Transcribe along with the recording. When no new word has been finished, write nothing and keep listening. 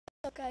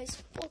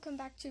guys? Welcome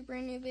back to a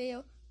brand new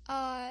video.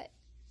 I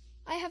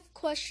have a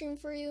question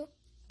for you.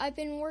 I've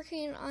been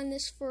working on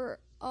this for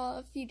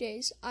a few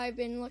days. I've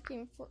been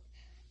looking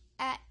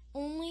at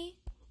only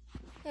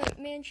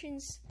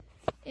mansions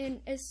and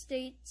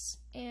estates,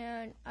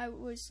 and I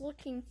was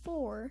looking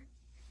for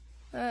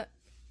good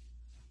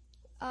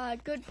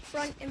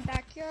front and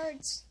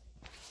backyards.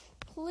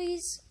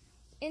 Please,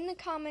 in the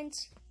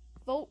comments,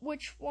 vote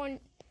which one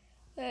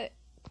that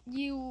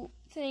you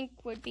think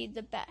would be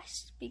the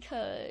best,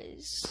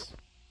 because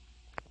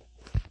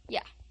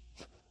yeah.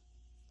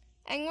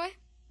 Anyway,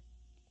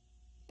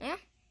 yeah.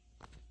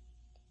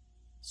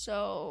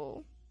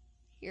 So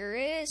here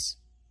it is.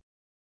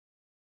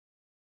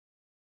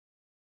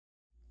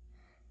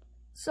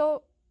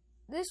 So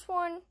this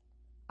one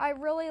I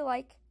really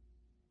like.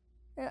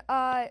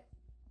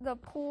 The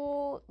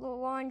pool, the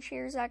lawn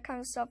chairs, that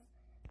kind of stuff.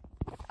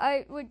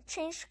 I would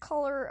change the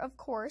color, of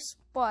course,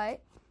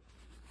 but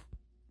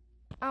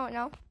I don't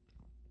know.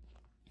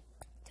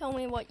 Tell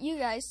me what you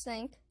guys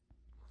think.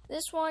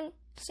 This one,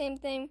 same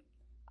thing.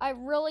 I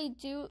really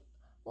do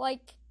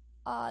like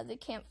the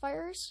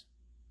campfires.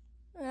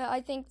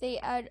 I think they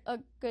add a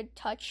good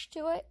touch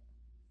to it.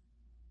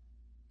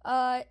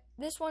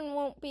 This one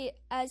won't be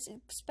as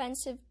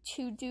expensive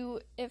to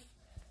do if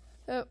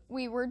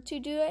we were to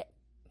do it,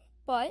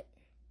 but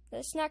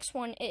this next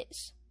one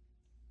is.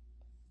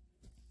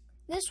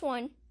 This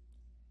one,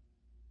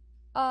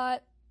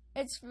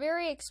 it's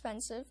very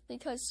expensive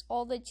because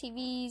all the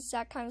TVs,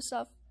 that kind of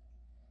stuff,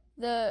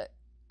 the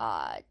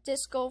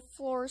disco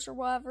floors or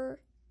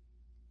whatever,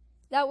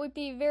 that would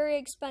be very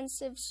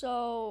expensive,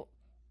 so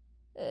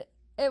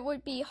it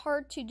would be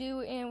hard to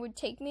do and it would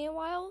take me a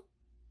while.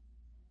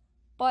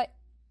 But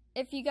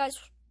if you guys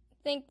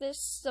think this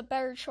is a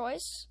better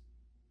choice,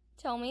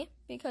 tell me,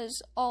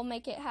 because I'll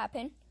make it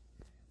happen.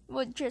 It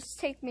would just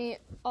take me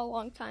a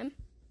long time.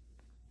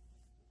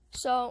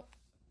 So,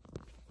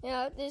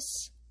 yeah,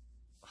 this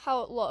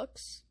how it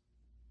looks.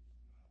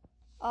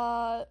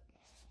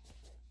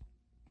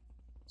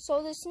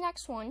 So this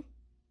next one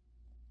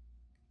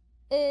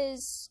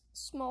is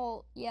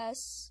small,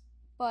 yes,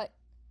 but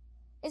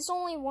it's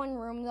only one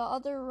room. The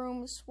other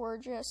rooms were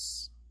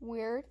just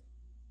weird.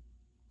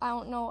 I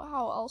don't know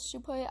how else to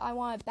put it. I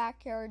want a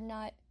backyard,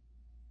 not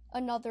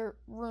another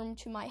room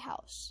to my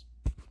house.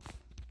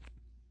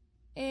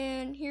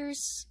 And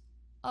here's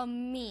a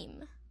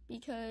meme,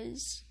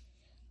 because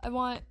I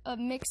want to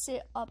mix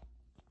it up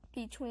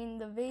between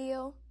the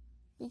video,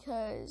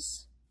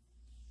 because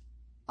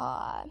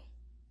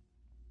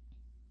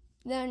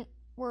then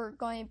we're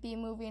going to be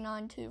moving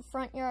on to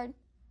front yard.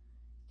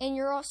 And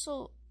you're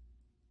also,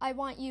 I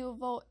want you to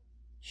vote,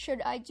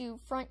 should I do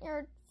front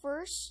yard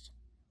first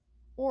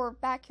or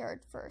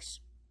backyard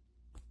first?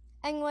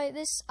 Anyway,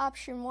 this is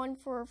option 1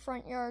 for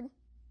front yard.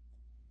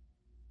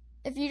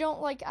 If you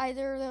don't like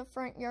either of the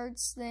front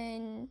yards,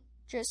 then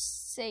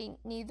just say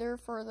neither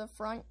for the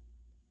front,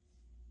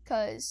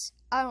 because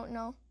I don't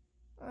know.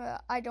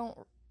 I don't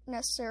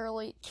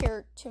necessarily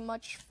care too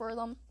much for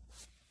them.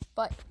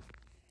 But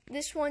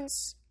this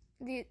one's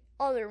the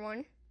other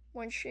one,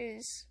 which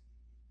is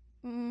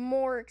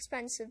more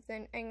expensive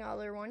than any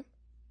other one.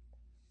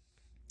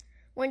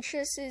 Which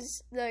this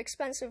is the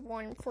expensive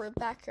one for the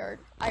backyard,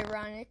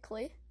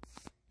 ironically.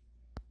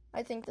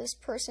 I think this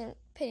person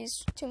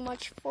pays too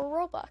much for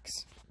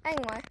Robux.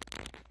 Anyway,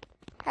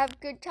 have a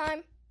good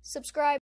time. Subscribe.